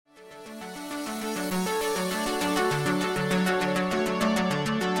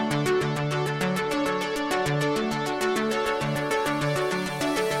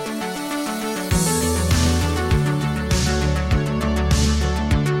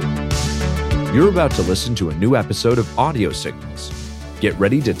You're about to listen to a new episode of Audio Signals. Get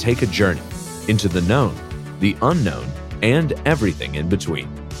ready to take a journey into the known, the unknown, and everything in between.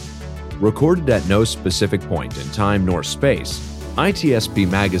 Recorded at no specific point in time nor space,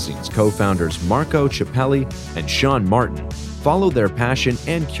 ITSP Magazine's co-founders Marco Ciappelli and Sean Martin follow their passion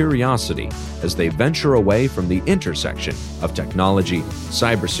and curiosity as they venture away from the intersection of technology,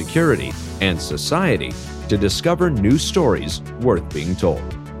 cybersecurity, and society to discover new stories worth being told.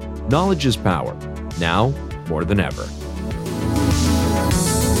 Knowledge is power, now more than ever.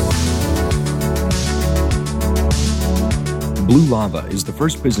 Blue Lava is the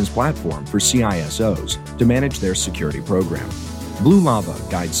first business platform for CISOs to manage their security program. Blue Lava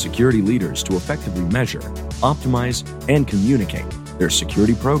guides security leaders to effectively measure, optimize, and communicate their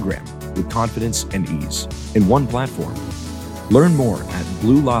security program with confidence and ease in one platform. Learn more at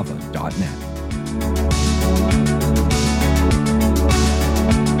bluelava.net.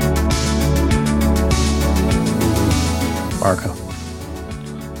 Marco.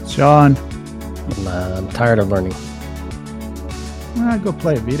 Sean. I'm tired of learning. Go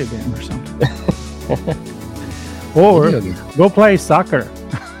play a video game or something. Or go play soccer.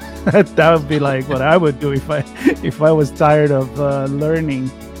 That would be like what I would do if I was tired of learning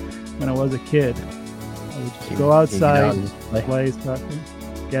when I was a kid. I would just go outside, play soccer,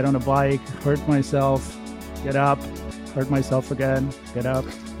 get on a bike, hurt myself, get up, hurt myself again, get up.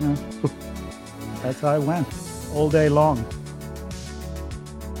 Yeah. That's how I went all day long.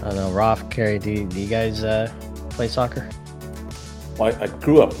 I don't know, Ralph, Kerry, do you guys play soccer? I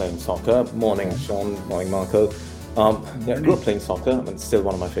grew up playing soccer. Morning, Sean. Morning, Marco. I grew up playing soccer, and it's still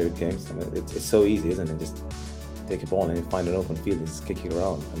one of my favorite games. I mean, it's so easy, isn't it? Just take a ball and you find an open field and just kick it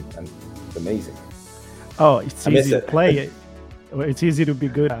around, and it's amazing. Oh, it's easy to play it. It's easy to be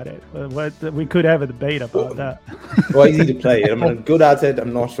good at it. We could have a debate about that. Well, easy to play. I'm good at it.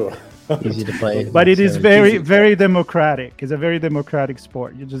 I'm not sure. Easy to play. But it is very, very democratic. It's a very democratic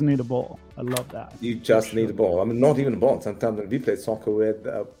sport. You just need a ball. I love that. You just need a ball. I mean, not even a ball. Sometimes we play soccer with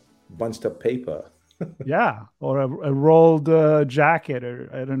bunched up paper. Yeah, or a rolled jacket, or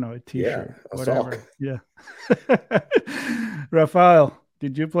I don't know, a t-shirt, whatever. Sock. Yeah. Rafael,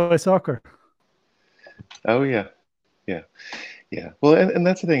 did you play soccer? Oh yeah. Well, and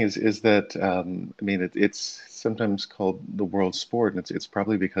that's the thing is that I mean it's sometimes called the world sport, and it's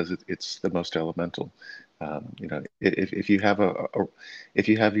probably because it's the most elemental. If you have if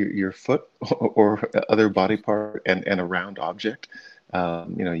you have your foot or other body part and a round object,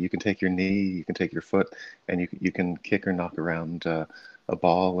 you can take your knee, you can take your foot, and you can kick or knock around a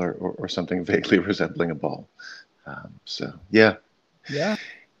ball or something vaguely resembling a ball. So yeah.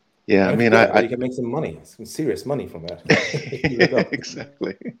 I mean, you can make some serious money from that.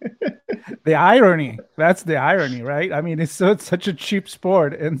 Exactly. The irony. That's the irony, right? I mean, it's such a cheap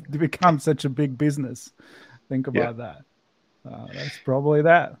sport and it becomes such a big business. Think about that. That's probably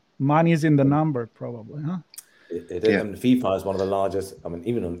that. Money's in the number, probably, huh? It is. Yeah. And FIFA is one of the largest. I mean,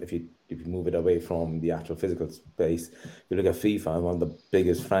 even if you move it away from the actual physical space, you look at FIFA, one of the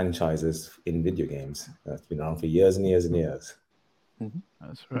biggest franchises in video games. That's been around for years and years and years.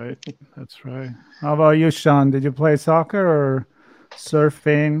 That's right. How about you, Sean? Did you play soccer or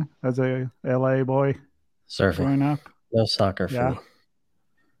surfing as a LA boy? Surfing. Growing up? No soccer for me.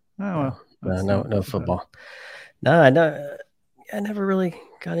 Oh, well. No football. No, I never really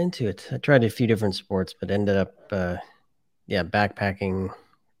got into it. I tried a few different sports, but ended up, backpacking,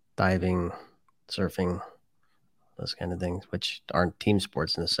 diving, surfing, those kind of things, which aren't team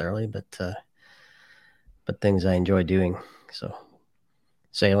sports necessarily, but things I enjoy doing. So.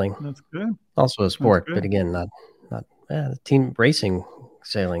 Sailing. That's good. Also a sport, but again, not team racing.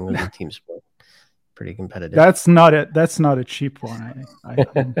 Sailing was a team sport. Pretty competitive. That's not a cheap one.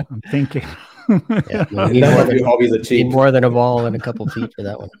 I'm thinking. Need more than a ball and a couple feet for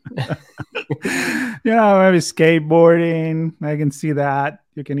that one. Maybe skateboarding. I can see that.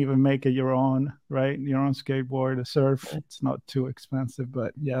 You can even make it your own, right? Your own skateboard, a surf. It's not too expensive,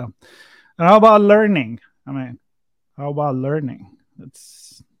 but yeah. And how about learning?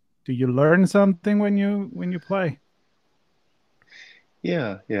 Do you learn something when you play?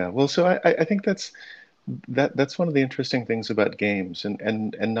 Yeah. Well, so I think that's one of the interesting things about games,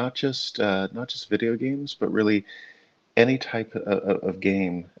 and not just video games, but really any type of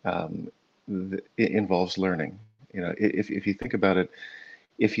game it involves learning. If you think about it,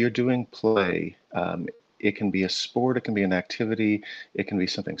 if you're doing play, it can be a sport, it can be an activity, it can be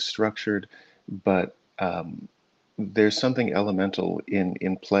something structured, but there's something elemental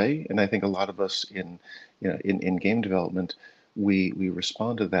in play, and I think a lot of us in game development we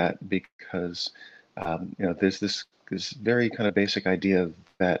respond to that because there's this very kind of basic idea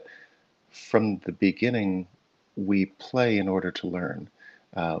that from the beginning, we play in order to learn.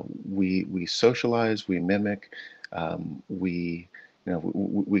 We socialize, we mimic, we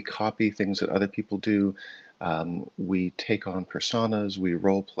copy things that other people do. We take on personas, we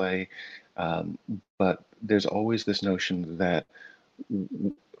role play, but there's always this notion that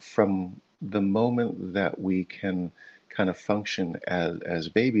from the moment that we can kind of function as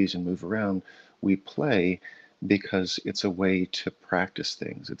babies and move around, we play because it's a way to practice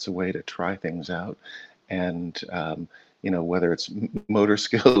things. It's a way to try things out, and whether it's motor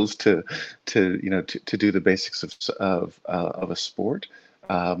skills to do the basics of a sport,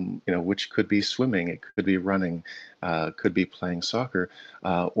 which could be swimming, it could be running, could be playing soccer,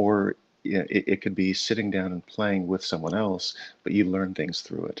 or it could be sitting down and playing with someone else, but you learn things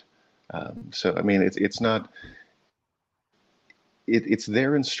through it. So I mean, it's not. It's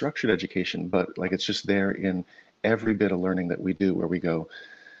there in structured education, but like it's just there in every bit of learning that we do, where we go,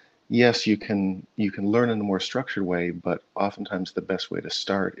 yes, you can learn in a more structured way, but oftentimes the best way to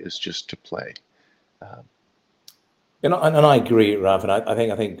start is just to play. And I agree, Ralph. And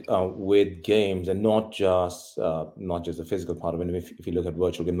I think with games, and not just the physical part of it. If you look at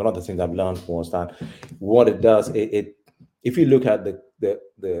virtual games, one of the things I've learned was that what it does, if you look at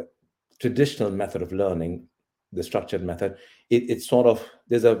the traditional method of learning, the structured method, it's sort of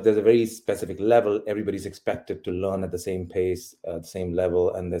there's a very specific level. Everybody's expected to learn at the same pace, the same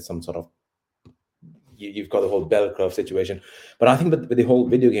level, and there's some sort of you've got the whole bell curve situation. But I think with the whole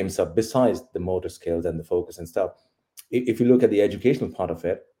video game stuff, besides the motor skills and the focus and stuff, if you look at the educational part of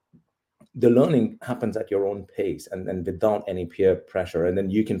it, the learning happens at your own pace and without any peer pressure. And then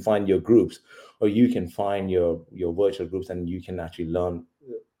you can find your groups, or you can find your virtual groups, and you can actually learn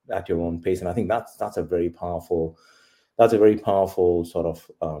at your own pace. And I think that's a very powerful sort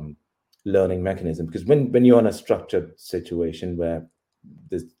of learning mechanism, because when you're in a structured situation where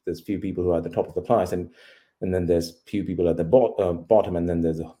there's few people who are at the top of the class, and then there's few people at the bottom, and then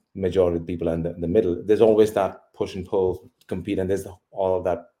there's a majority of people in the middle, there's always that push and pull, compete, and there's all of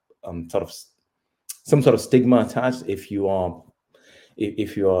that some sort of stigma attached if you are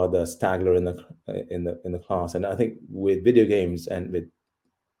the staggler in the class. And I think with video games and with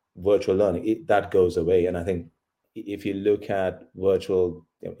virtual learning, that goes away. And I think if you look at virtual,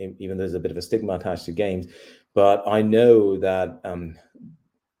 even there's a bit of a stigma attached to games, but I know that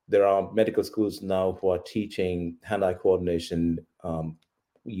there are medical schools now who are teaching hand-eye coordination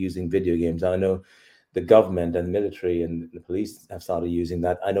using video games. I know the government and the military and the police have started using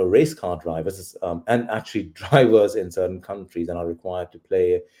that. I know race car drivers and actually drivers in certain countries are required to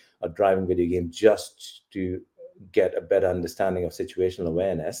play a driving video game just to get a better understanding of situational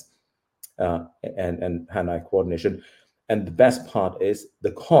awareness and hand-eye coordination. And the best part is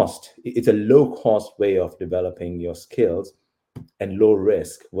the cost. It's a low-cost way of developing your skills and low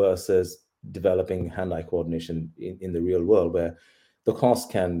risk versus developing hand-eye coordination in the real world, where the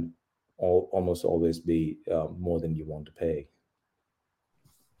cost can almost always be more than you want to pay.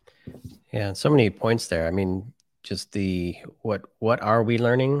 Yeah, so many points there. I mean, just what are we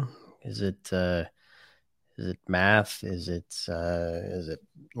learning? Is it math? Is it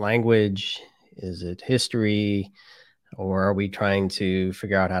language? Is it history? Or are we trying to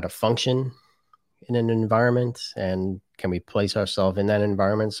figure out how to function in an environment? And can we place ourselves in that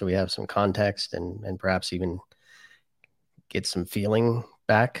environment so we have some context and perhaps even get some feeling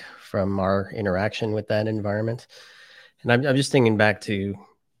back from our interaction with that environment? And I'm just thinking back to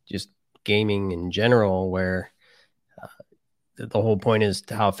just gaming in general, where the whole point is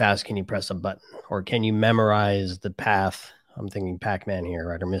how fast can you press a button, or can you memorize the path? I'm thinking Pac-Man here,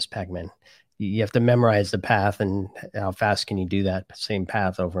 right? Or Miss Pac-Man. You have to memorize the path, and how fast can you do that same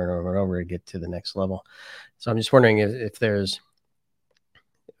path over and over and over to get to the next level? So I'm just wondering if there's,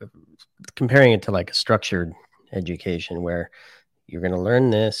 comparing it to like a structured education where you're going to learn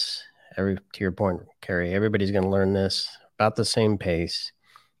this, to your point, Carrie, everybody's going to learn this about the same pace.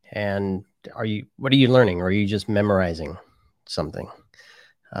 And what are you learning? Or are you just memorizing something?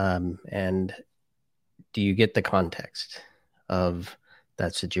 And do you get the context of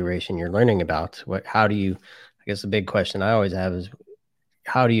that situation you're learning about? I guess the big question I always have is,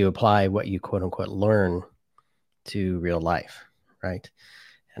 how do you apply what you quote unquote learn to real life, right?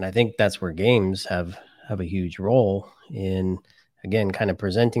 And I think that's where games have a huge role in, again, kind of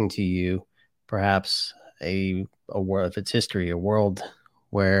presenting to you perhaps a world, if it's history, a world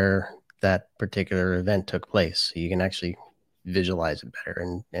where that particular event took place. So you can actually visualize it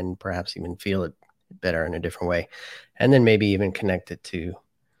better and perhaps even feel it better in a different way. And then maybe even connect it to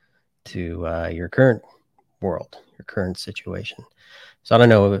your current world, your current situation. So I don't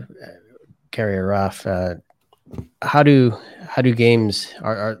know, Carrie or Raf, how do games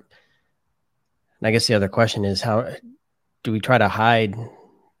And I guess the other question is, how do we try to hide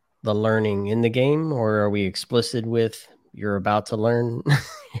the learning in the game, or are we explicit with you're about to learn,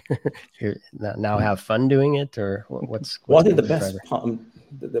 you're now have fun doing it, or what's well, I think the the best part,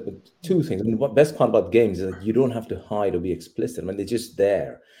 the two things. I mean, what best part about games is that you don't have to hide or be explicit. I mean, they're just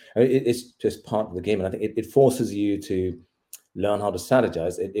there. I mean, it's just part of the game, and I think it forces you to learn how to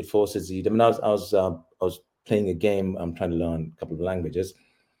strategize. It forces you. I mean, I was playing a game. I'm trying to learn a couple of languages,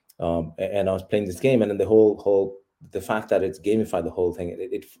 and I was playing this game, and then the fact that it's gamified, the whole thing,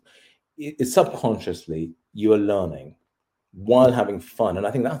 it subconsciously you are learning while having fun. And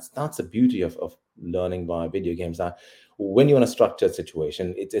I think that's the beauty of learning by video games, that when you're in a structured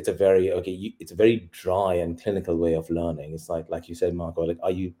situation, it's a very it's a very dry and clinical way of learning. It's like you said, Marco, like, are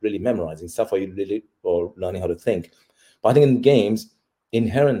you really memorizing stuff? Are you really or learning how to think? But I think in games,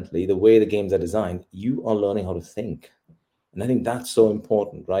 inherently, the way the games are designed, you are learning how to think. And I think that's so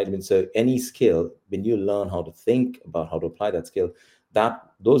important, right? I mean, so any skill, when you learn how to think about how to apply that skill, that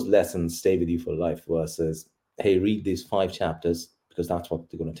those lessons stay with you for life, versus, hey, read these 5 chapters because that's what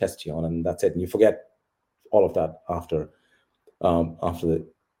they're going to test you on, and that's it. And you forget all of that after the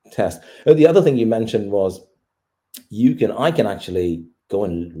test. The other thing you mentioned was I can actually go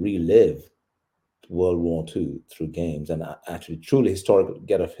and relive World War II through games, and actually truly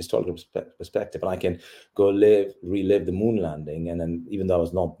get a historical perspective. And I can go relive the moon landing, and then, even though I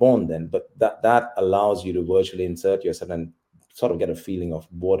was not born then, but that allows you to virtually insert yourself and sort of get a feeling of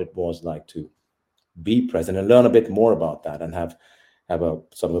what it was like to be present and learn a bit more about that, and have a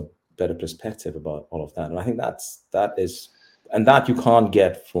sort of a better perspective about all of that. And I think that you can't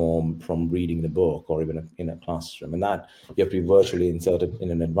get from reading the book or even in a classroom, and that you have to be virtually inserted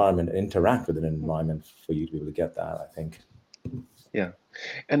in an environment and interact with an environment for you to be able to get that, I think. Yeah,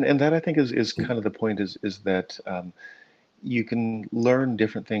 and that, I think, is kind of the point, is that you can learn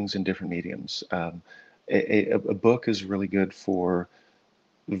different things in different mediums. A book is really good for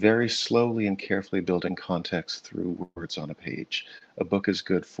very slowly and carefully building context through words on a page. A book is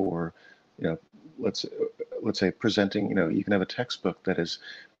good for, let's say presenting, you can have a textbook that is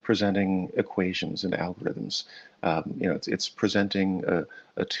presenting equations and algorithms. It's presenting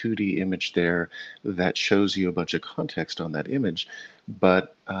a 2D image there that shows you a bunch of context on that image.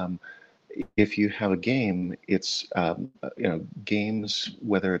 But if you have a game, it's, games,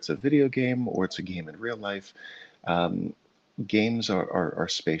 whether it's a video game or it's a game in real life, games are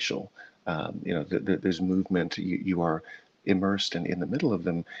spatial. There's movement. You are immersed in the middle of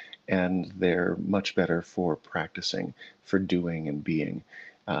them, and they're much better for practicing, for doing and being.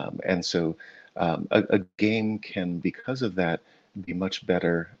 And so a game can, because of that, be much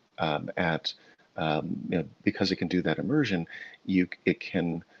better at, because it can do that immersion, it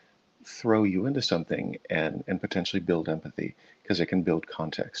can throw you into something and potentially build empathy, because it can build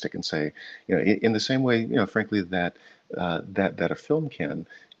context. It can say, in the same way, frankly, that a film can,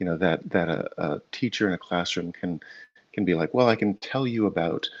 that a teacher in a classroom can be like, well, I can tell you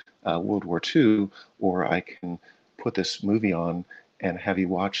about World War II, or I can put this movie on and have you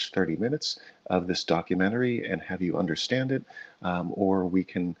watch 30 minutes of this documentary and have you understand it, or we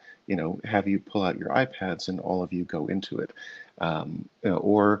can, have you pull out your iPads and all of you go into it,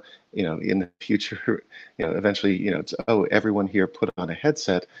 or in the future, eventually, it's, oh, everyone here put on a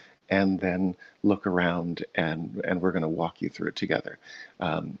headset and then look around, and we're going to walk you through it together.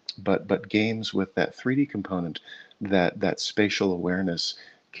 But games with that 3D component, that spatial awareness,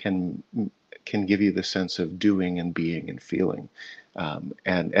 can give you the sense of doing and being and feeling.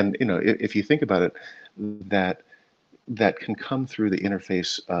 And if you think about it, that can come through the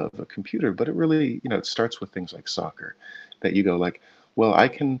interface of a computer, but it really, it starts with things like soccer, that you go like, well, I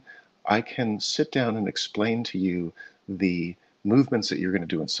can sit down and explain to you the movements that you're going to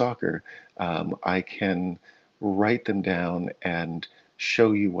do in soccer. I can write them down and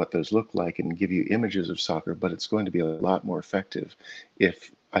show you what those look like and give you images of soccer, but it's going to be a lot more effective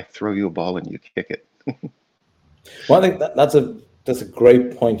if I throw you a ball and you kick it. Well, I think that's a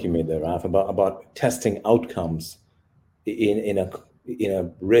great point you made there, Raf, about testing outcomes in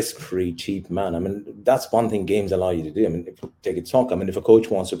a risk-free, cheap manner. I mean, that's one thing games allow you to do. I mean, if you take it soccer, I mean, if a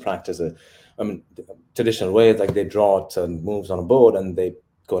coach wants to practice traditional way, like they draw certain moves on a board and they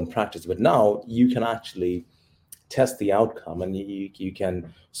go and practice. But now you can actually test the outcome, and you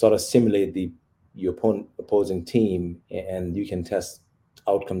can sort of simulate your opposing team, and you can test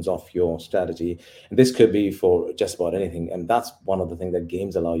outcomes of your strategy. And this could be for just about anything. And that's one of the things that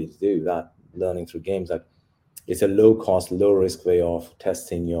games allow you to do, that learning through games, that it's a low cost, low risk way of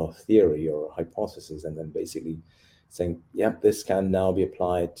testing your theory or hypothesis, and then basically saying, yep, this can now be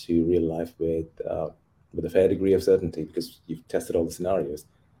applied to real life with a fair degree of certainty because you've tested all the scenarios.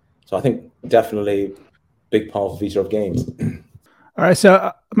 So I think definitely big powerful feature of games. All right.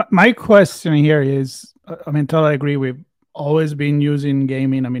 So my question here is, I mean, totally agree. We've always been using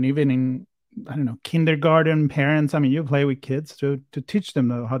gaming. I mean, even in, I don't know, kindergarten, parents, I mean, you play with kids to teach them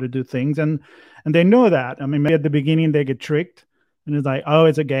how to do things. And they know that. I mean, maybe at the beginning they get tricked and it's like, oh,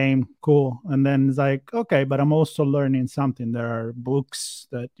 it's a game. Cool. And then it's like, okay, but I'm also learning something. There are books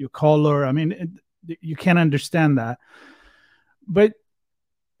that you color. I mean, you can understand that. But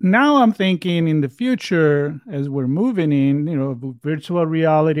now I'm thinking in the future, as we're moving in, virtual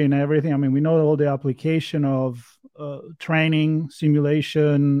reality and everything. I mean, we know all the application of training,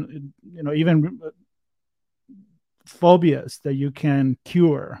 simulation, even phobias that you can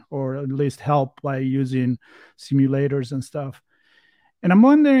cure or at least help by using simulators and stuff. And I'm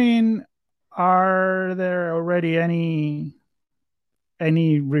wondering, are there already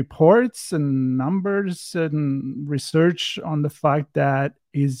any reports and numbers and research on the fact that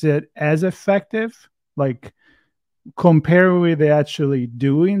is it as effective, like compare with actually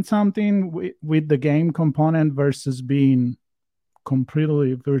doing something with the game component versus being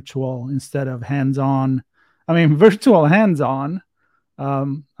completely virtual instead of hands-on? I mean, virtual hands-on.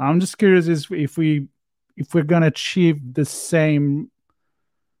 I'm just curious if we're going to achieve the same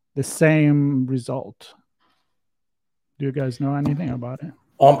result. Do you guys know anything about it?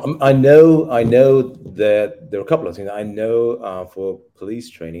 I know that there are a couple of things. I know for police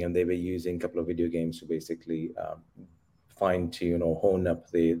training, and they were using a couple of video games to basically fine tune or hone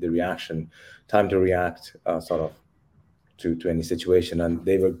up the reaction time to react sort of to any situation, and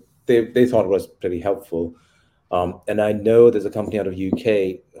they thought it was pretty helpful. And I know there's a company out of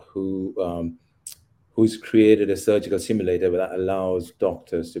UK who's created a surgical simulator that allows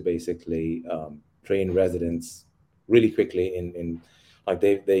doctors to basically train residents really quickly in like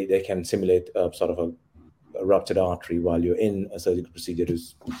they can simulate sort of a ruptured artery while you're in a surgical procedure to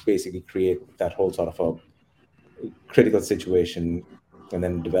basically create that whole sort of a critical situation and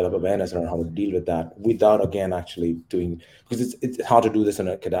then develop awareness around how to deal with that without, again, actually doing, because it's hard to do this in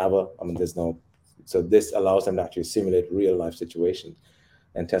a cadaver. I mean, so this allows them to actually simulate real life situations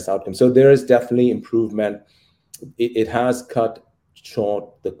and test outcomes. So there is definitely improvement. It has cut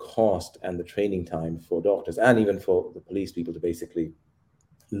short the cost and the training time for doctors and even for the police people to basically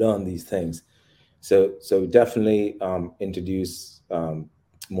learn these things. So definitely introduce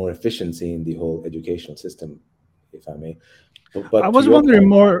more efficiency in the whole educational system, if I may. But I was wondering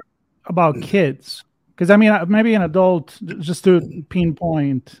more about kids, because I mean, maybe an adult, just to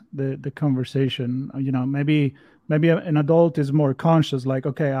pinpoint the conversation, maybe an adult is more conscious, like,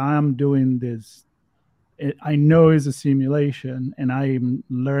 okay, I'm doing this. I know it's a simulation and I'm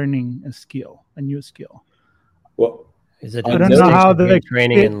learning a new skill. Well, is it? I don't know how the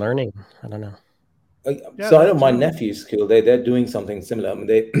training and learning. I don't know. So I know my nephew's skill. They're doing something similar. I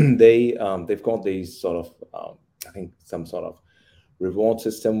mean, they've got these sort of I think some sort of reward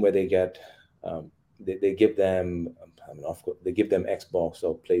system where they get they give them they give them Xbox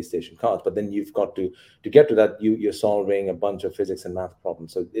or PlayStation cards, but then you've got to get to that you're solving a bunch of physics and math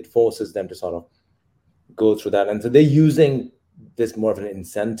problems. So it forces them to sort of go through that, and so they're using this more of an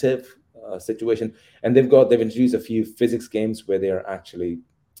incentive situation. And they've introduced a few physics games where they're actually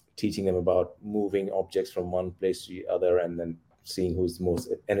teaching them about moving objects from one place to the other, and then seeing who's the most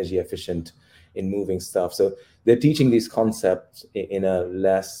energy efficient in moving stuff. So they're teaching these concepts in a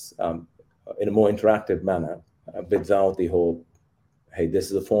less, in a more interactive manner, without the whole, hey,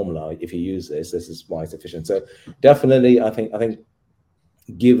 this is a formula. If you use this is why it's efficient. So definitely, I think,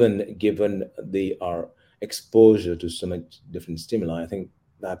 given our exposure to so much different stimuli, I think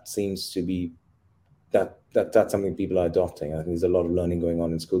that seems to be that's something people are adopting. I think there's a lot of learning going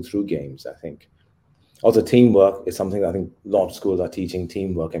on in school through games, I think. Also, teamwork is something I think a lot of schools are teaching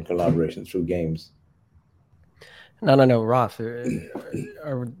teamwork and collaboration through games. No, Raf,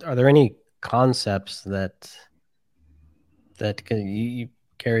 are there any concepts that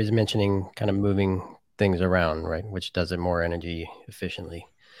Gary's mentioning, kind of moving things around, right, which does it more energy efficiently?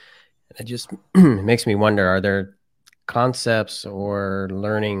 It just makes me wonder, are there concepts or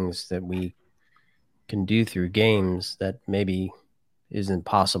learnings that we can do through games that maybe isn't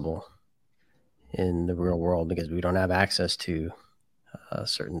possible in the real world because we don't have access to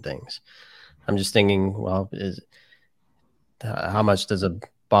certain things? I'm just thinking, well, how much does a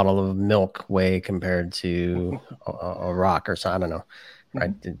bottle of milk weigh compared to a rock or something? I don't know,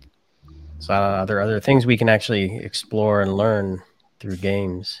 right? So are there other things we can actually explore and learn through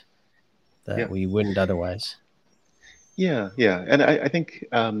games that we wouldn't otherwise? Yeah. And I think,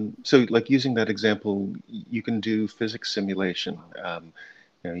 so like using that example, you can do physics simulation.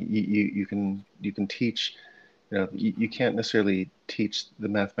 You can teach you can't necessarily teach the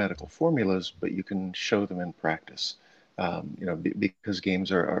mathematical formulas, but you can show them in practice. Because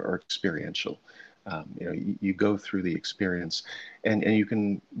games are experiential. You go through the experience, and you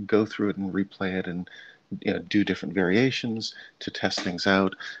can go through it and replay it and do different variations to test things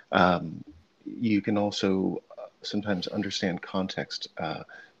out. You can also sometimes understand context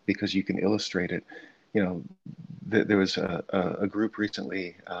because you can illustrate it. There was a group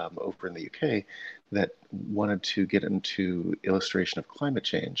recently over in the UK that wanted to get into illustration of climate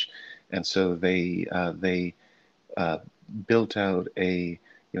change, and so they built out a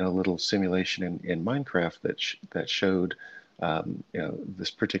little simulation in Minecraft that showed this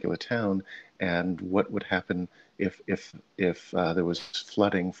particular town and what would happen if there was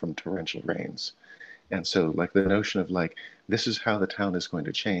flooding from torrential rains. And so like the notion of like this is how the town is going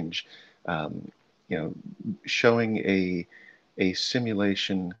to change, showing a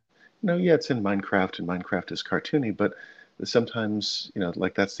simulation. It's in Minecraft and Minecraft is cartoony, but sometimes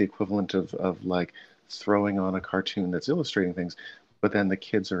like that's the equivalent of like throwing on a cartoon that's illustrating things, but then the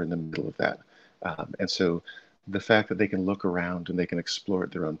kids are in the middle of that. And so the fact that they can look around and they can explore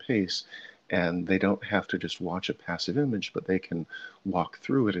at their own pace, and they don't have to just watch a passive image, but they can walk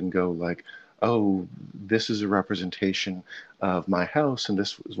through it and go like, oh, this is a representation of my house, and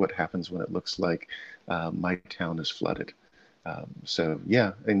this is what happens when it looks like my town is flooded. So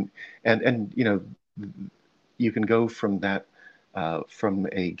yeah, and you can go from that from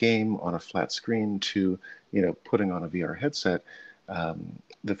a game on a flat screen to putting on a VR headset.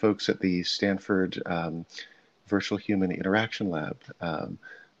 The folks at the Stanford Virtual Human Interaction Lab,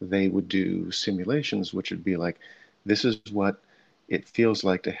 they would do simulations, which would be like, this is what it feels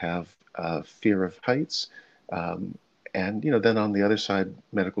like to have fear of heights, and then on the other side,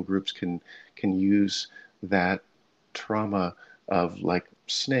 medical groups can use that trauma of like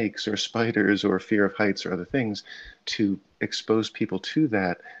snakes or spiders or fear of heights or other things to expose people to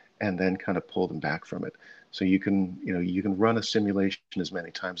that and then kind of pull them back from it. So you can run a simulation as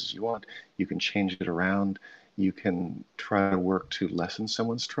many times as you want. You can change it around. You can try to work to lessen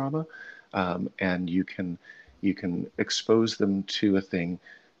someone's trauma, and you can expose them to a thing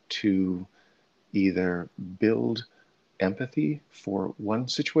to either build empathy for one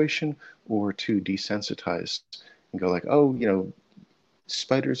situation or to desensitize and go like, oh,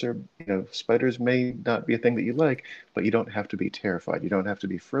 spiders may not be a thing that you like, but you don't have to be terrified. You don't have to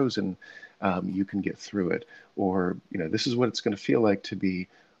be frozen. You can get through it. Or, this is what it's going to feel like to be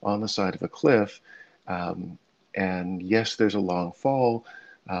on the side of a cliff. And yes, there's a long fall.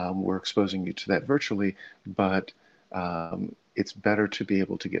 We're exposing you to that virtually, but it's better to be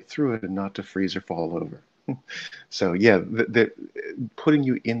able to get through it and not to freeze or fall over. So yeah, putting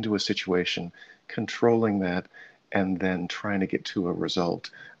you into a situation, controlling that, and then trying to get to a result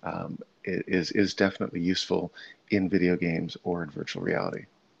is definitely useful in video games or in virtual reality.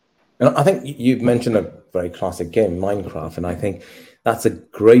 And I think you've mentioned a very classic game, Minecraft, and I think that's a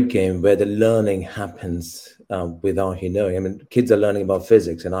great game where the learning happens without you knowing. I mean, kids are learning about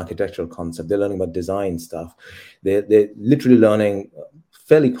physics and architectural concepts. They're learning about design stuff. They're literally learning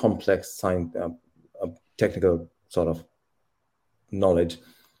fairly complex science, technical sort of knowledge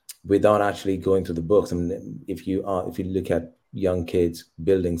without actually going through the books. I mean, if you look at young kids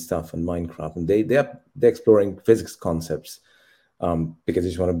building stuff in Minecraft, and they're exploring physics concepts because they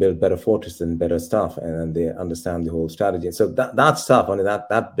just want to build better fortresses and better stuff, and they understand the whole strategy. So that stuff, only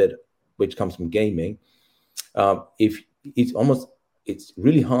that bit which comes from gaming, if it's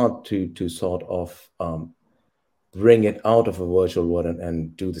really hard to sort of bring it out of a virtual world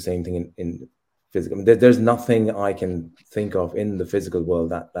and do the same thing in physical. I mean, there's nothing I can think of in the physical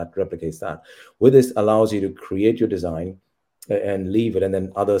world that replicates that. With this allows you to create your design and leave it, and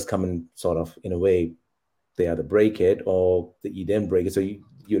then others come and sort of, in a way, they either break it or you didn't break it. So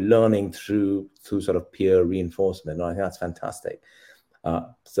you're learning through sort of peer reinforcement. And I think that's fantastic.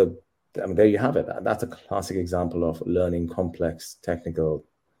 So I mean, there you have it. That's a classic example of learning complex technical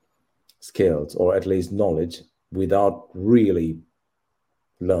skills, or at least knowledge, without really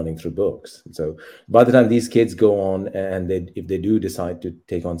learning through books. So by the time these kids go on and if they do decide to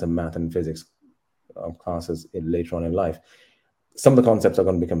take on some math and physics classes later on in life, some of the concepts are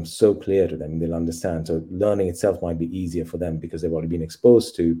going to become so clear to them, they'll understand. So learning itself might be easier for them because they've already been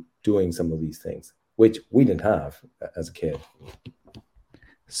exposed to doing some of these things, which we didn't have as a kid.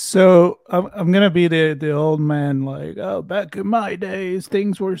 So I'm going to be the old man, like, oh, back in my days,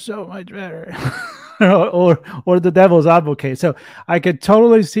 things were so much better. or the devil's advocate. So I could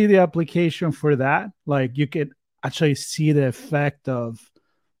totally see the application for that. Like, you could actually see the effect of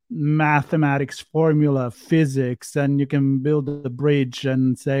mathematics, formula, physics, and you can build a bridge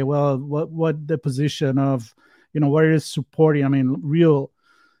and say, well, what the position of, what is supporting, I mean, real,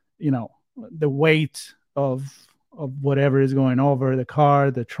 the weight of whatever is going over the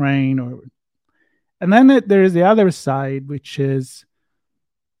car, the train, and then there is the other side, which is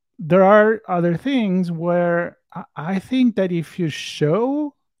there are other things where I think that if you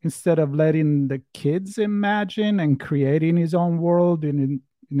show, instead of letting the kids imagine and creating his own world in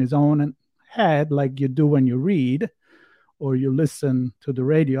his own head, like you do when you read or you listen to the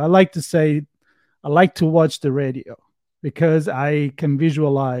radio. I like to say, I like to watch the radio because I can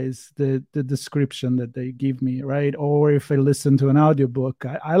visualize the description that they give me, right? Or if I listen to an audiobook,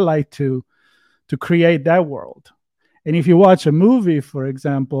 I like to create that world. And if you watch a movie, for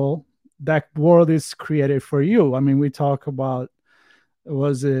example, that world is created for you. I mean, we talk about, it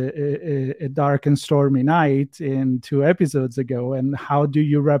was a dark and stormy night in 2 episodes ago, and how do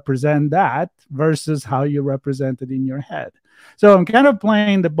you represent that versus how you represent it in your head. So I'm kind of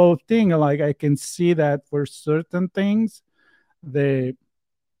playing the both thing. Like, I can see that for certain things, the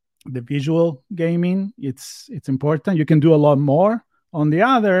visual gaming, it's important. You can do a lot more. On the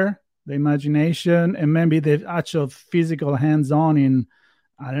other, the imagination and maybe the actual physical hands-on in,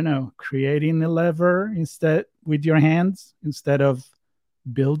 I don't know, creating a lever instead with your hands instead of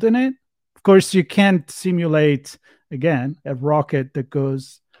building it. Of course, you can't simulate, again, a rocket that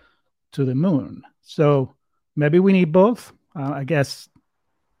goes to the moon. So maybe we need both. I guess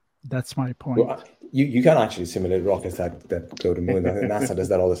that's my point. Well, you can actually simulate rockets that go to the moon. I think NASA does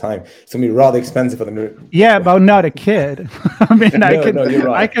that all the time. It's going to be rather expensive for them to... Yeah, but not a kid. I mean, no, you're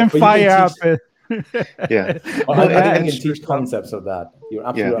right. I can fire up... Yeah. Well, I think you can teach concepts of that. You're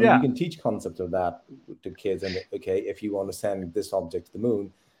absolutely right. You can teach concepts of that to kids. And okay, if you want to send this object to the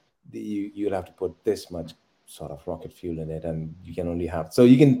moon, you'll have to put this much sort of rocket fuel in it, and you can only have... So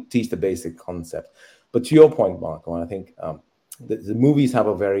you can teach the basic concept. But to your point, Marco, I think the movies have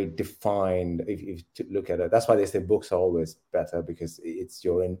a very defined, if you look at it, that's why they say books are always better, because it's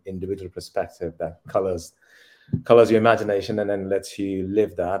your individual perspective that colors your imagination and then lets you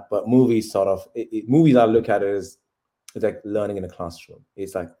live that. But movies sort of, movies I look at it as, it's like learning in a classroom.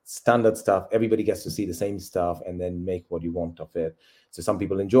 It's like standard stuff. Everybody gets to see the same stuff and then make what you want of it. So some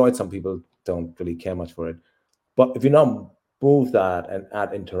people enjoy it, some people don't really care much for it. But if you now move that and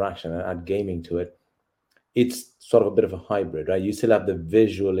add interaction and add gaming to it, it's sort of a bit of a hybrid, right? You still have the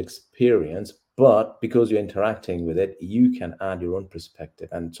visual experience, but because you're interacting with it, you can add your own perspective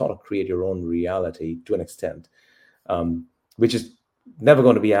and sort of create your own reality to an extent, which is never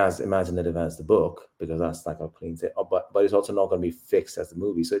going to be as imaginative as the book, because that's like a clean set. But it's also not going to be fixed as the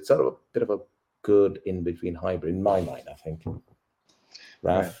movie. So it's sort of a bit of a good in-between hybrid in my mind, I think.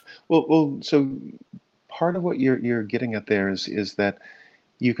 Raf? Right. Well, so part of what you're getting at there is that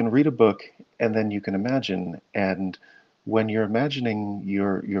you can read a book and then you can imagine, and when you're imagining,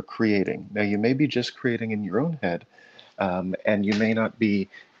 you're creating. Now, you may be just creating in your own head, and you may not be,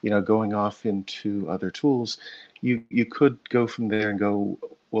 going off into other tools. You could go from there and go,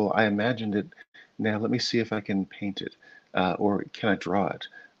 well, I imagined it. Now let me see if I can paint it, or can I draw it?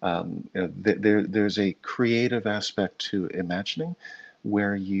 There's a creative aspect to imagining,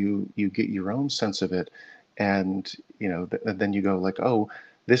 where you get your own sense of it, and then you go like, oh,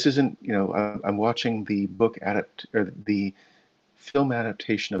 this isn't, I'm watching the book or the film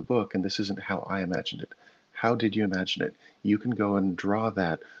adaptation of a book, and this isn't how I imagined it. How did you imagine it? You can go and draw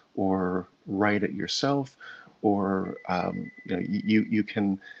that, or write it yourself, or you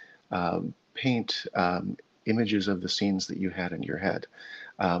can paint images of the scenes that you had in your head.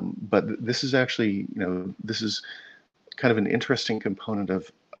 But this is actually, this is kind of an interesting component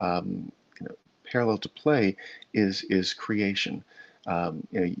of parallel to play is creation.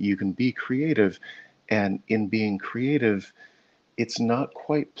 You can be creative, and in being creative, it's not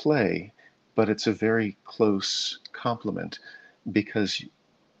quite play, but it's a very close complement, because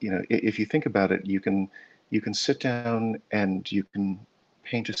if you think about it, you can sit down and you can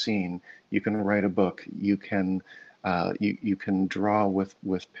paint a scene, you can write a book, you can draw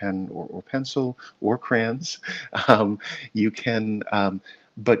with pen or pencil or crayons, you can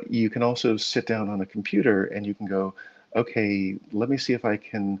but you can also sit down on a computer and you can go, okay, let me see if I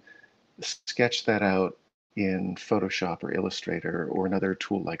can sketch that out in Photoshop or Illustrator or another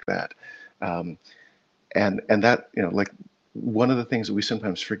tool like that. And that, like, one of the things that we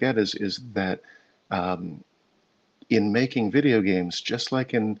sometimes forget is that in making video games, just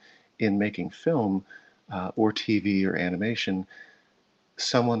like in making film or TV or animation,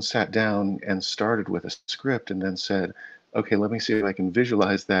 someone sat down and started with a script and then said, okay, let me see if I can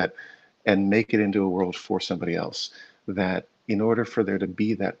visualize that and make it into a world for somebody else. That in order for there to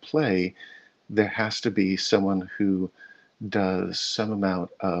be that play, there has to be someone who does some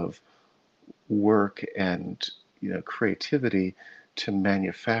amount of work and creativity to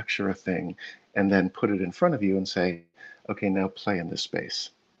manufacture a thing and then put it in front of you and say, okay, now play in this space.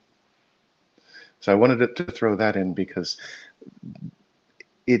 So I wanted to throw that in because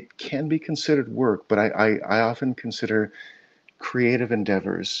it can be considered work, but I often consider creative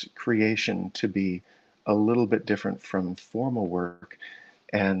endeavors, creation, to be a little bit different from formal work,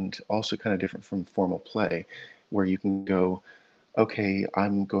 and also kind of different from formal play, where you can go, okay,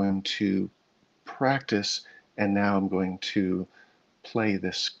 I'm going to practice, and now I'm going to play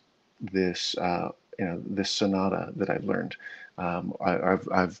this sonata that I've learned.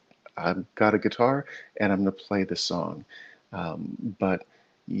 I've got a guitar, and I'm going to play the song. But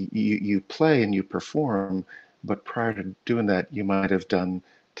you play and you perform, but prior to doing that, you might have done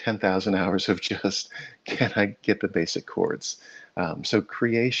 10,000 hours of just, can I get the basic chords? So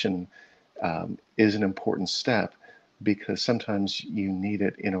creation is an important step, because sometimes you need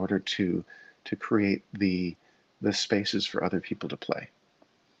it in order to create the spaces for other people to play.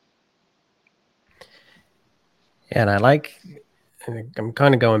 And I'm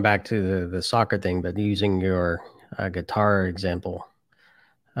kind of going back to the soccer thing, but using your guitar example,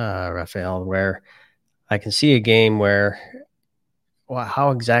 Raphael, where I can see a game where, well,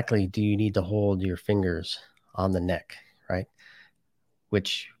 how exactly do you need to hold your fingers on the neck, right?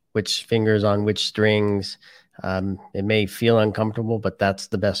 Which fingers on which strings? It may feel uncomfortable, but that's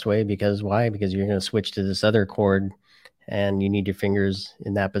the best way. Because why? Because you're going to switch to this other chord, and you need your fingers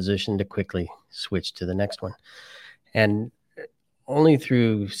in that position to quickly switch to the next one. And only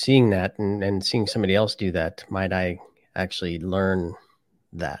through seeing that and seeing somebody else do that might I actually learn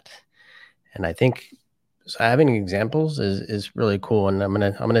that. And I think having examples is really cool. And I'm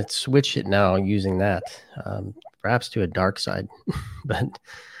gonna switch it now using that, perhaps to a dark side, but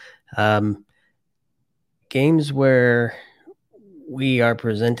games where we are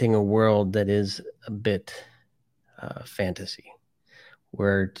presenting a world that is a bit fantasy,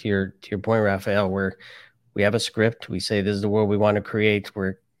 where to your point, Raphael, where we have a script, we say this is the world we want to create,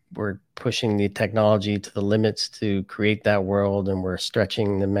 we're pushing the technology to the limits to create that world, and we're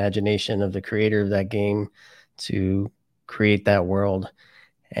stretching the imagination of the creator of that game to create that world.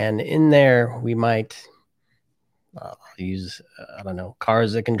 And in there, we might use, I don't know,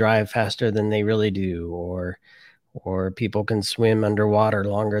 cars that can drive faster than they really do, or people can swim underwater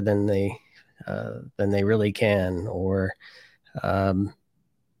longer than they really can, or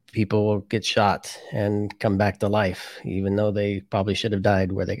people will get shot and come back to life, even though they probably should have died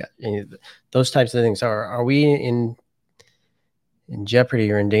where they got. Those types of things. Are we in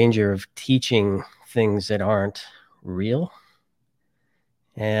jeopardy or in danger of teaching things that aren't real?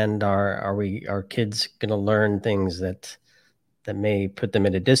 And are kids going to learn things that may put them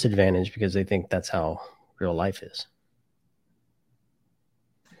at a disadvantage because they think that's how real life is?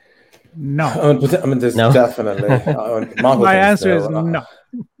 No. I mean, there's definitely. My answer is no.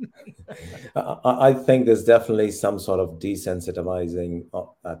 I think there's definitely some sort of desensitizing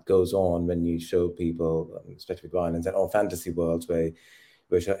that goes on when you show people, especially violence and fantasy worlds, where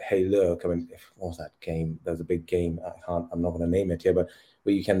hey, look, I mean, what was that game? There's a big game. I'm not going to name it here, but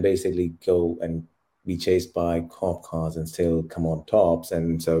where you can basically go and be chased by cop cars and still come on tops.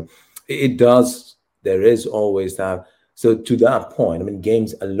 And so it does. There is always that. So to that point, I mean,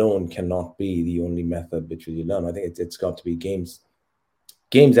 games alone cannot be the only method which you learn. I think it's got to be games.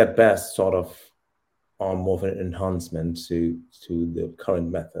 Games at best sort of are more of an enhancement to the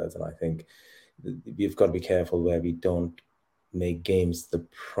current methods. And I think we've got to be careful where we don't make games the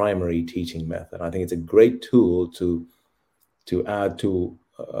primary teaching method. I think it's a great tool to add to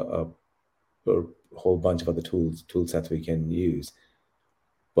a whole bunch of other tool sets we can use.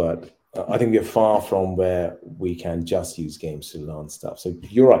 But I think we're far from where we can just use games to learn stuff. So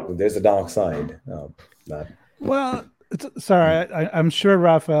you're right. There's a dark side. Well, sorry, I'm sure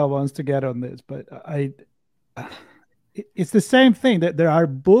Raphael wants to get on this, but it's the same thing. That there are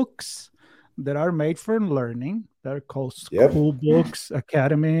books that are made for learning. They're called school books,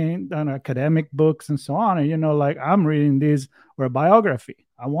 academic books, and so on. And like I'm reading these, or a biography.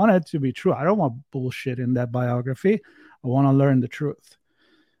 I want it to be true. I don't want bullshit in that biography. I want to learn the truth.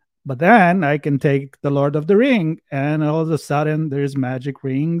 But then I can take The Lord of the Ring, and all of a sudden there's magic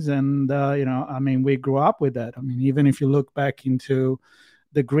rings. And, I mean, we grew up with that. I mean, even if you look back into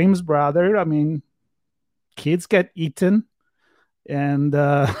the Grimm's brother, I mean, kids get eaten. And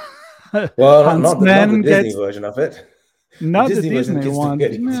well, not the Disney version of it. Not the Disney one.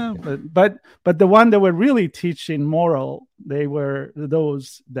 No, but the one that were really teaching moral, they were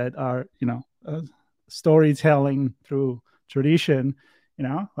those that are, storytelling through tradition.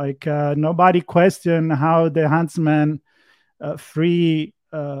 Like nobody questioned how the huntsman free,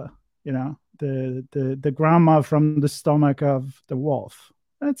 the the grandma from the stomach of the wolf.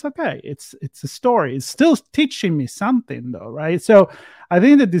 That's okay. It's a story. It's still teaching me something, though, right? So I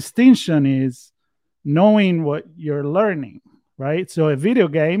think the distinction is knowing what you're learning, right? So in video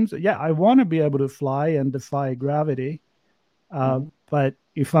games, yeah, I want to be able to fly and defy gravity. But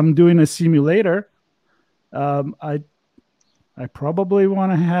if I'm doing a simulator, I probably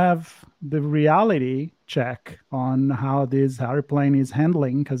want to have the reality check on how this airplane is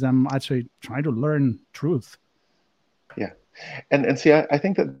handling, because I'm actually trying to learn truth. Yeah. And see, I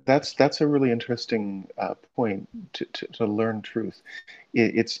think that's a really interesting point to learn truth.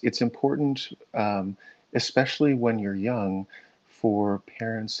 It's important, especially when you're young, for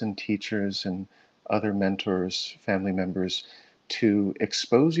parents and teachers and other mentors, family members, to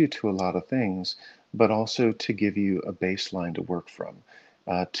expose you to a lot of things, but also to give you a baseline to work from,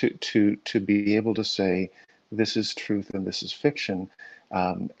 to be able to say this is truth and this is fiction,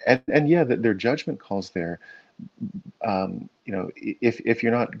 and yeah, that their judgment calls there. If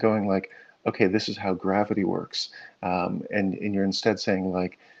you're not going like, okay, this is how gravity works, and you're instead saying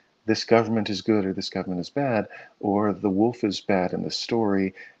like, this government is good or this government is bad, or the wolf is bad in the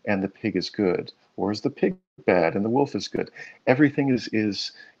story and the pig is good, or is the pig bad and the wolf is good. Everything is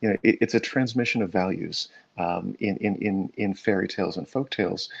it's a transmission of values, in fairy tales and folk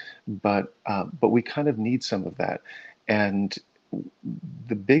tales, but we kind of need some of that. And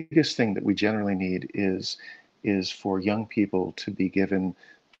the biggest thing that we generally need is for young people to be given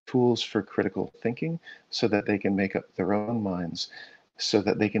tools for critical thinking so that they can make up their own minds, so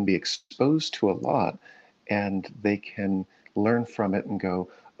that they can be exposed to a lot and they can learn from it and go,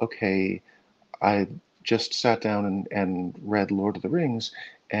 okay, I just sat down and read Lord of the Rings,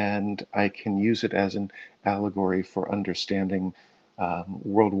 and I can use it as an allegory for understanding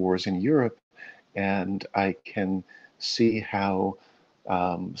world wars in Europe, and I can see how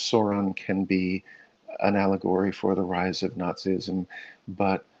Sauron can be an allegory for the rise of Nazism.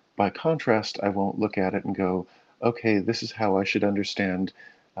 But by contrast, I won't look at it and go, okay, this is how I should understand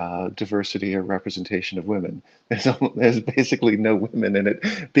diversity or representation of women. There's basically no women in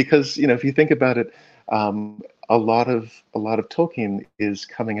it, because if you think about it, a lot of Tolkien is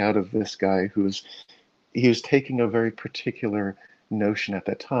coming out of this guy he was taking a very particular notion at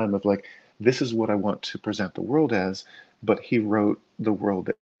that time of like, this is what I want to present the world as, but he wrote the world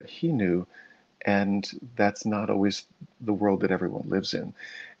that he knew, and that's not always the world that everyone lives in.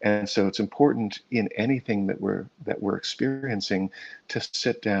 And so it's important in anything that we're experiencing to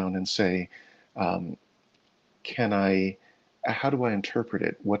sit down and say, how do I interpret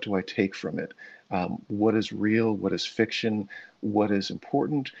it? What do I take from it? What is real? What is fiction? What is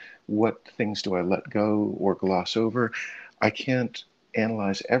important? What things do I let go or gloss over? I can't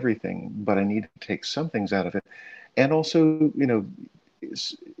analyze everything, but I need to take some things out of it. And also,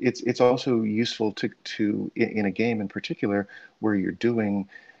 it's also useful to in a game in particular where you're doing,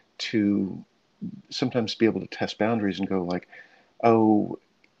 to sometimes be able to test boundaries and go like, oh,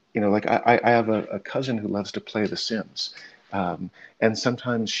 like I have a cousin who loves to play The Sims, and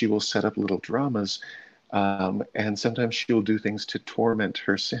sometimes she will set up little dramas, and sometimes she'll do things to torment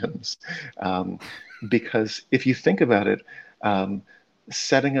her Sims, because if you think about it,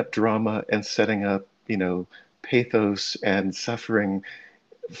 setting up drama and setting up pathos and suffering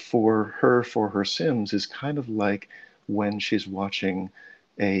for her Sims is kind of like when she's watching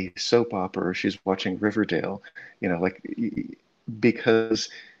a soap opera or she's watching Riverdale, because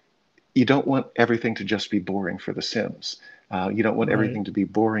you don't want everything to just be boring for the Sims. You don't want everything to be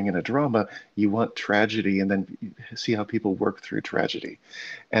boring in a drama. You want tragedy, and then see how people work through tragedy.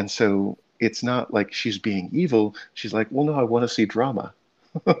 And so it's not like she's being evil. She's like, well, no, I want to see drama.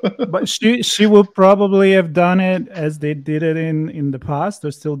 But she will probably have done it as they did it in the past,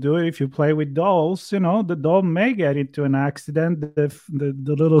 or still do it. If you play with dolls, the doll may get into an accident. The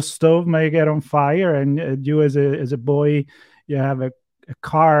little stove may get on fire, and you as a boy, you have a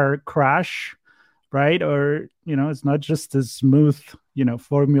car crash, right? Or it's not just a smooth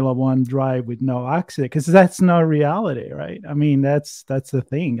Formula One drive with no accident, because that's not reality, right? I mean, that's the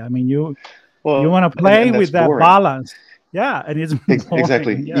thing. I mean, you want to play with that balance. Yeah, it is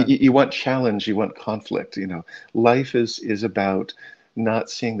exactly. Yeah. You want challenge, you want conflict. Life is about not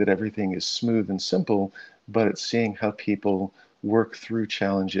seeing that everything is smooth and simple, but it's seeing how people work through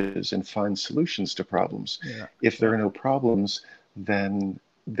challenges and find solutions to problems. Yeah. If there are no problems, then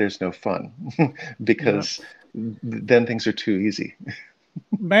there's no fun, because then things are too easy.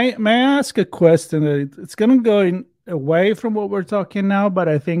 May I ask a question? It's going to go away from what we're talking now, but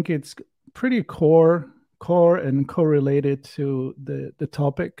I think it's pretty core and correlated to the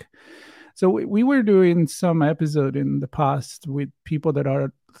topic. So we were doing some episode in the past with people that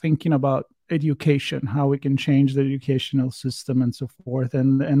are thinking about education, how we can change the educational system and so forth.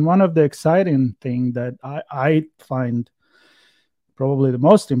 And one of the exciting thing that I find probably the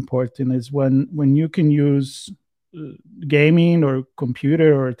most important is when you can use gaming or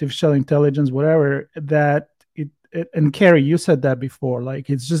computer or artificial intelligence, whatever, that and Carrie, you said that before, like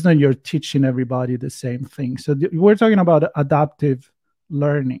it's just not you're teaching everybody the same thing. So we're talking about adaptive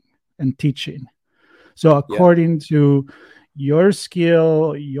learning and teaching. So according to your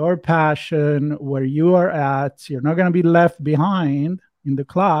skill, your passion, where you are at, you're not going to be left behind in the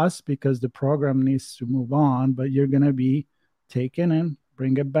class because the program needs to move on, but you're going to be taken and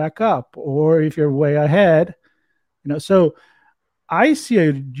bring it back up. Or if you're way ahead, so I see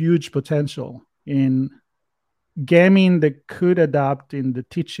a huge potential in gaming that could adapt in the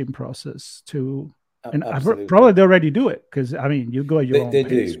teaching process to, and probably they already do it, because I mean, you go at your own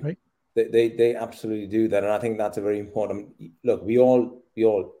pace, right? They absolutely do that, and I think that's a very important. Look, we all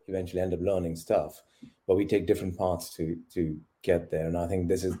eventually end up learning stuff, but we take different paths to get there. And I think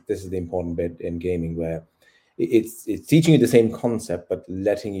this is the important bit in gaming, where it's teaching you the same concept, but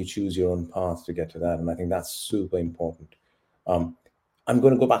letting you choose your own path to get to that. And I think that's super important. I'm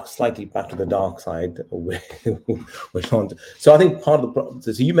going to go back to the dark side. So I think part of the problem.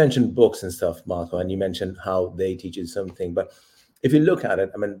 So you mentioned books and stuff, Marco, and you mentioned how they teach you something. But if you look at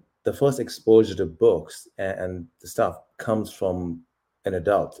it, I mean, the first exposure to books and the stuff comes from an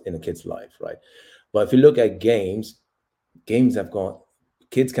adult in a kid's life, right? But if you look at games have got,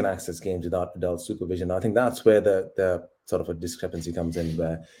 kids can access games without adult supervision. I think that's where the sort of a discrepancy comes in,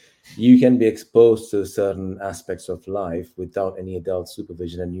 where you can be exposed to certain aspects of life without any adult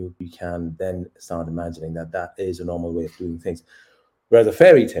supervision, and you can then start imagining that is a normal way of doing things. Whereas a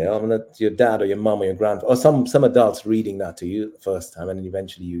fairy tale, I mean, that's your dad or your mom or your grandfather or some adults reading that to you first time, and then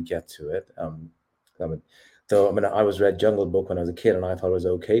eventually you get to it. I was read Jungle Book when I was a kid, and I thought it was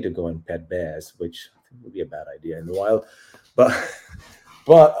okay to go and pet bears, which I think would be a bad idea in the wild. But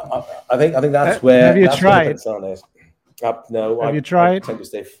I think that's where. Have you tried? No, have you tried? I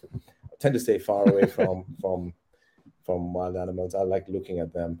tend to stay far away from wild animals. I like looking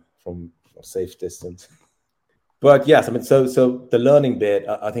at them from a safe distance. But yes, I mean, so the learning bit,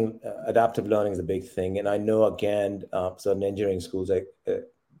 I think adaptive learning is a big thing. And I know, again, certain engineering schools are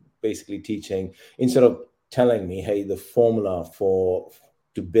basically teaching, instead of telling me, hey, the formula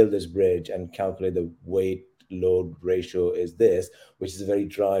to build this bridge and calculate the weight load ratio is this, which is a very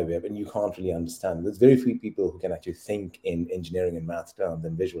dry way, and you can't really understand. There's very few people who can actually think in engineering and math terms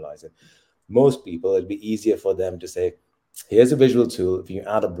and visualize it. Most people, it'd be easier for them to say, here's a visual tool, if you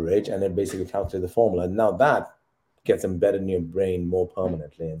add a bridge, and then basically calculate the formula. And now that gets embedded in your brain more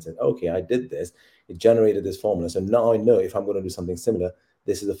permanently and said, okay, I did this, it generated this formula. So now I know if I'm going to do something similar,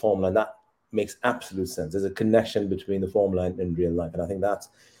 this is the formula. And that makes absolute sense. There's a connection between the formula and real life. And I think that's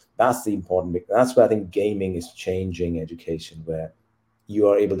the important bit. That's where I think gaming is changing education, where you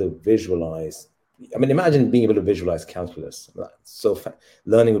are able to visualize. I mean, imagine being able to visualize calculus. So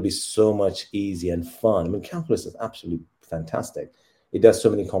learning would be so much easier and fun. I mean, calculus is absolutely fantastic. It does so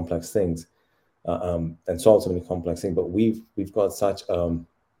many complex things. And solve so many complex things, but we've got such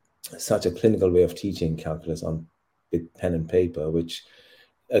a clinical way of teaching calculus on pen and paper, which,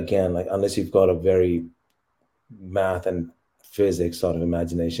 again, like, unless you've got a very math and physics sort of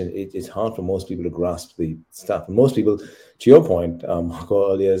imagination, it's hard for most people to grasp the stuff. And most people, to your point,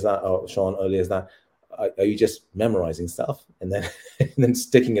 Marco earlier is that, or Sean earlier is that, are you just memorizing stuff and then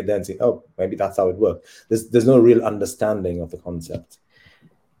sticking it there and saying, oh, maybe that's how it works? There's no real understanding of the concept.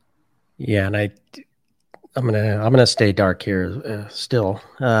 Yeah, and I'm gonna stay dark here still,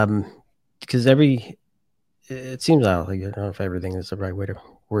 because it seems like, I don't know if everything is the right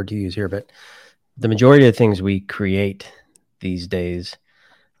word to use here, but the majority of things we create these days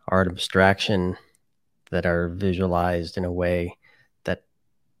are an abstraction that are visualized in a way that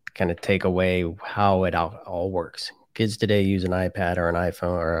kind of take away how it all works. Kids today use an iPad or an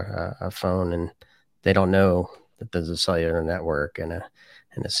iPhone or a phone, and they don't know that there's a cellular network and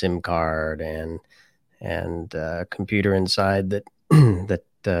a SIM card and a computer inside that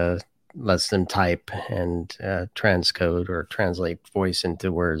lets them type and transcode or translate voice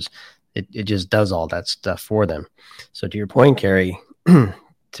into words. It just does all that stuff for them. So to your point, Carrie,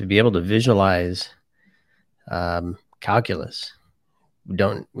 to be able to visualize calculus,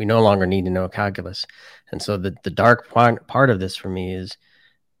 we no longer need to know calculus. And so the dark part of this for me is,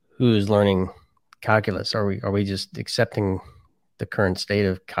 who's learning calculus? Are we just accepting the current state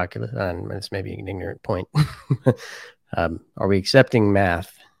of calculus? And it's maybe an ignorant point. Are we accepting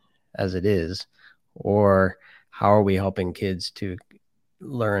math as it is, or how are we helping kids to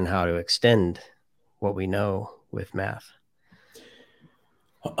learn how to extend what we know with math?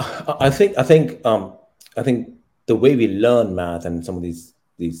 I think the way we learn math and some of these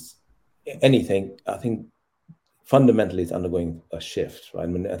anything, I think fundamentally it's undergoing a shift, right? I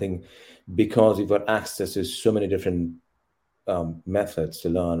mean, I think because we've got access to so many different methods to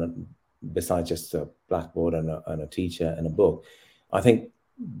learn besides just a blackboard and a teacher and a book, I think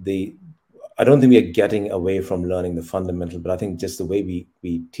I don't think we are getting away from learning the fundamental, but I think just the way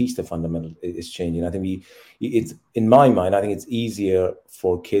we teach the fundamental is changing. I think it's in my mind, I think it's easier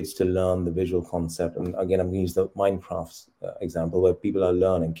for kids to learn the visual concept. And again, I'm going to use the Minecraft example where people are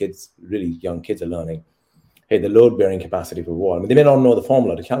learning, really young kids are learning, hey, the load bearing capacity of a wall. I mean, they may not know the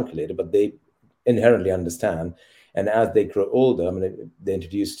formula to calculate it, but they inherently understand. And as they grow older, I mean, they're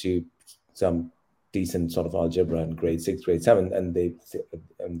introduced to some decent sort of algebra in grade 6, grade 7, and they've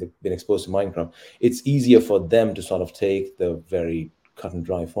been exposed to Minecraft. It's easier for them to sort of take the very cut and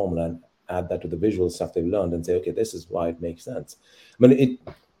dry formula and add that to the visual stuff they've learned and say, okay, this is why it makes sense. I mean,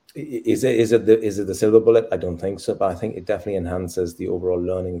 is it the silver bullet? I don't think so, but I think it definitely enhances the overall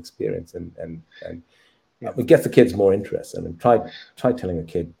learning experience and it gets the kids more interested. I mean, try telling a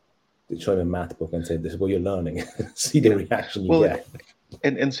kid, show him a math book and say, this is what you're learning. See the reaction you get.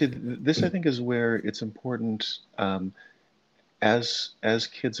 And see, this I think is where it's important as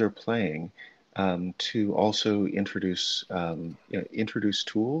kids are playing to also introduce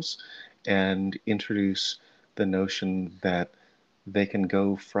tools and introduce the notion that they can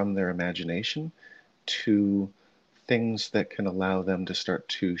go from their imagination to things that can allow them to start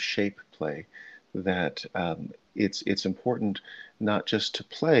to shape play. That it's important not just to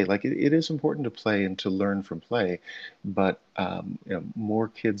play, like it is important to play and to learn from play, but more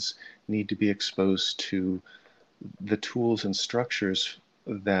kids need to be exposed to the tools and structures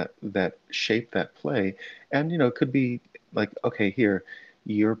that shape that play. And it could be like, okay, here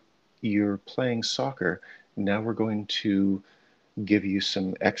you're playing soccer. Now we're going to give you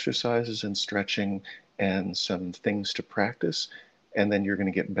some exercises and stretching and some things to practice, and then you're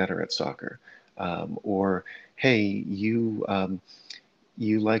going to get better at soccer. Or, hey, you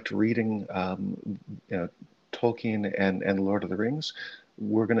liked reading Tolkien and Lord of the Rings.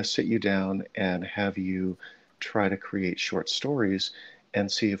 We're going to sit you down and have you try to create short stories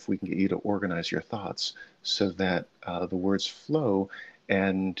and see if we can get you to organize your thoughts so that the words flow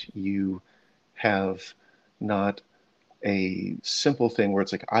and you have not a simple thing where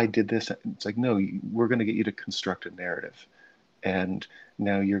it's like, I did this. It's like, no, we're going to get you to construct a narrative. And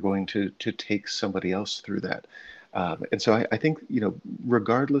now you're going to take somebody else through that. And so I think,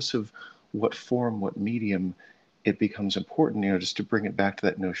 regardless of what form, what medium, it becomes important, just to bring it back to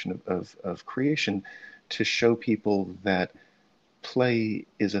that notion of creation, to show people that play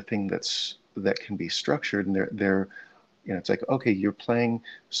is a thing that can be structured. And they're it's like, okay, you're playing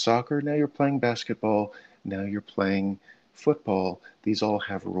soccer, now you're playing basketball, now you're playing football. These all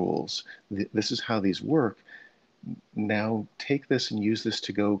have rules. This is how these work. Now take this and use this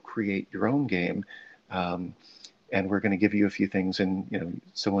to go create your own game. And we're going to give you a few things. And,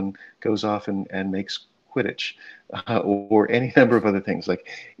 someone goes off and makes Quidditch or any number of other things. Like,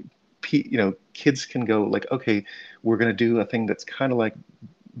 kids can go like, okay, we're going to do a thing that's kind of like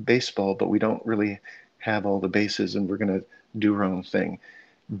baseball, but we don't really have all the bases and we're going to do our own thing.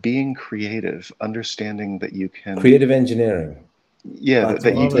 Being creative, understanding that you can... Creative engineering. Yeah,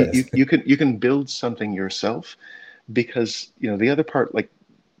 that you can build something yourself, because the other part, like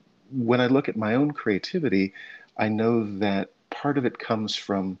when I look at my own creativity, I know that part of it comes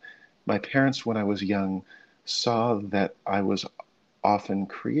from my parents when I was young saw that I was often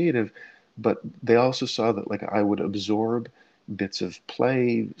creative, but they also saw that like I would absorb bits of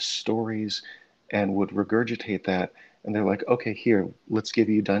play, stories, and would regurgitate that. And they're like, okay, here, let's give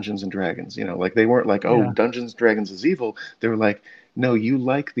you Dungeons and Dragons. Like they weren't like, oh, yeah, Dungeons and Dragons is evil. They were like, no, you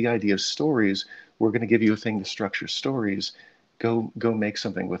like the idea of stories. We're going to give you a thing to structure stories. Go make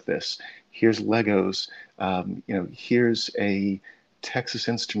something with this. Here's Legos. Here's a Texas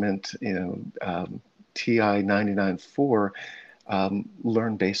Instrument, TI 99.4.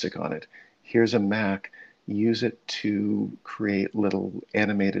 Learn BASIC on it. Here's a Mac. Use it to create little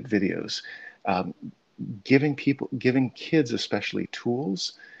animated videos. Giving kids especially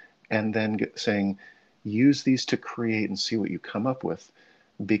tools, and then saying, use these to create and see what you come up with,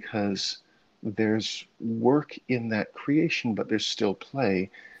 because there's work in that creation, but there's still play,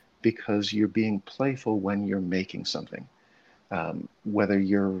 because you're being playful when you're making something. Whether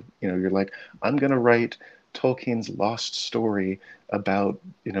you're like, I'm going to write Tolkien's lost story about,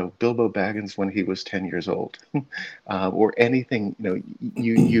 Bilbo Baggins when he was 10 years old, or anything,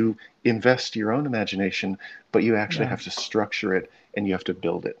 you invest your own imagination, but you actually have to structure it and you have to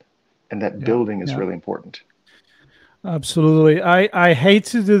build it. And that building is really important. Absolutely. I hate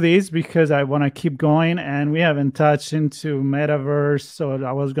to do this because I want to keep going and we haven't touched into metaverse. So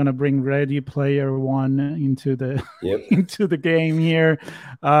I was going to bring Ready Player One into the into the game here.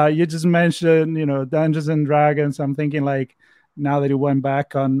 You just mentioned, Dungeons and Dragons. I'm thinking like now that it went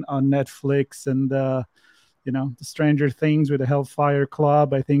back on Netflix and the Stranger Things with the Hellfire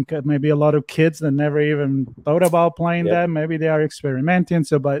Club. I think maybe a lot of kids that never even thought about playing that. Maybe they are experimenting.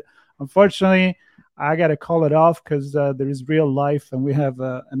 So, but unfortunately, I got to call it off because there is real life and we have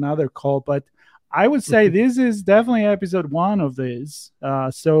another call. But I would say this is definitely episode 1 of this.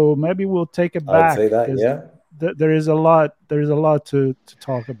 So maybe we'll take it back. I'd say that, yeah. There is a lot to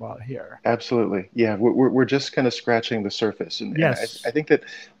talk about here. Absolutely. Yeah, we're just kind of scratching the surface. And yes. I think that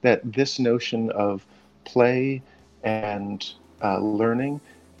this notion of play and learning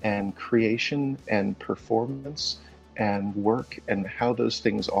and creation and performance and work and how those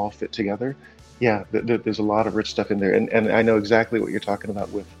things all fit together. Yeah, there's a lot of rich stuff in there, and I know exactly what you're talking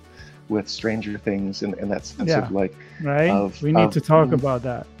about with Stranger Things and that sense of like, right. We need to talk about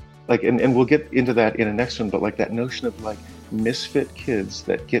that. Like, and we'll get into that in the next one, but like that notion of like misfit kids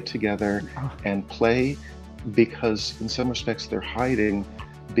that get together and play because in some respects they're hiding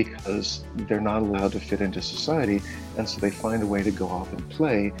because they're not allowed to fit into society, and so they find a way to go off and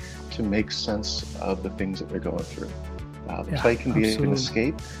play to make sense of the things that they're going through. Play can be an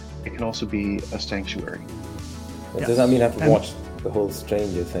escape. It can also be a sanctuary. Does that mean I have to watch the whole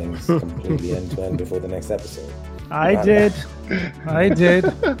Stranger Things completely end to end before the next episode? I did.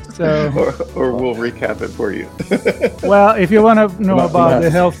 So, or we'll recap it for you. Well, if you want to know about the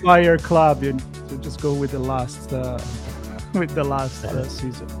Hellfire Club, you just go with the last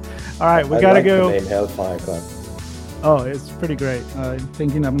season. All right, we gotta go. The name Hellfire Club. Oh, it's pretty great. I'm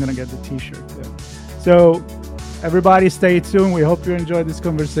thinking I'm gonna get the T-shirt too. So, everybody, stay tuned. We hope you enjoyed this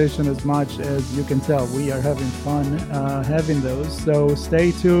conversation as much as you can tell. We are having fun having those. So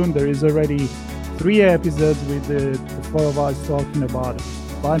stay tuned. There is already 3 episodes with the 4 of us talking about a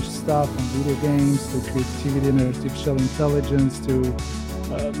bunch of stuff from video games to creativity and artificial intelligence to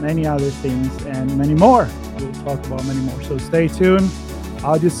many other things and many more. We'll talk about many more. So stay tuned.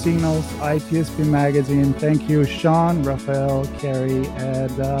 Audio Signals, ITSP Magazine. Thank you, Sean, Rafael, Carrie,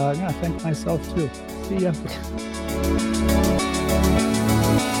 and I'm going to thank myself too. See ya.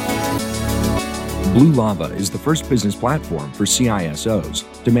 Blue Lava is the first business platform for CISOs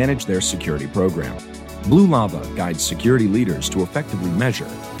to manage their security program. Blue Lava guides security leaders to effectively measure,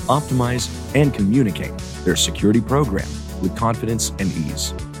 optimize, and communicate their security program with confidence and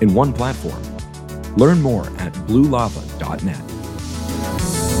ease in one platform. Learn more at bluelava.net.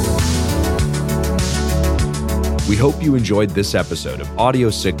 We hope you enjoyed this episode of Audio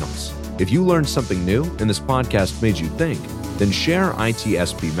Signals. If you learned something new and this podcast made you think, then share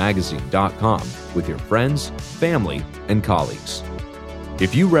itspmagazine.com with your friends, family, and colleagues.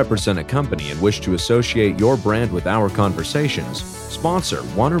 If you represent a company and wish to associate your brand with our conversations, sponsor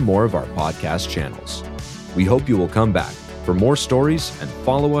one or more of our podcast channels. We hope you will come back for more stories and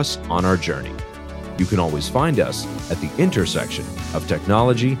follow us on our journey. You can always find us at the intersection of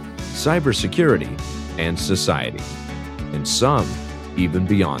technology, cybersecurity, and society, and some even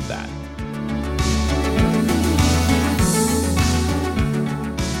beyond that.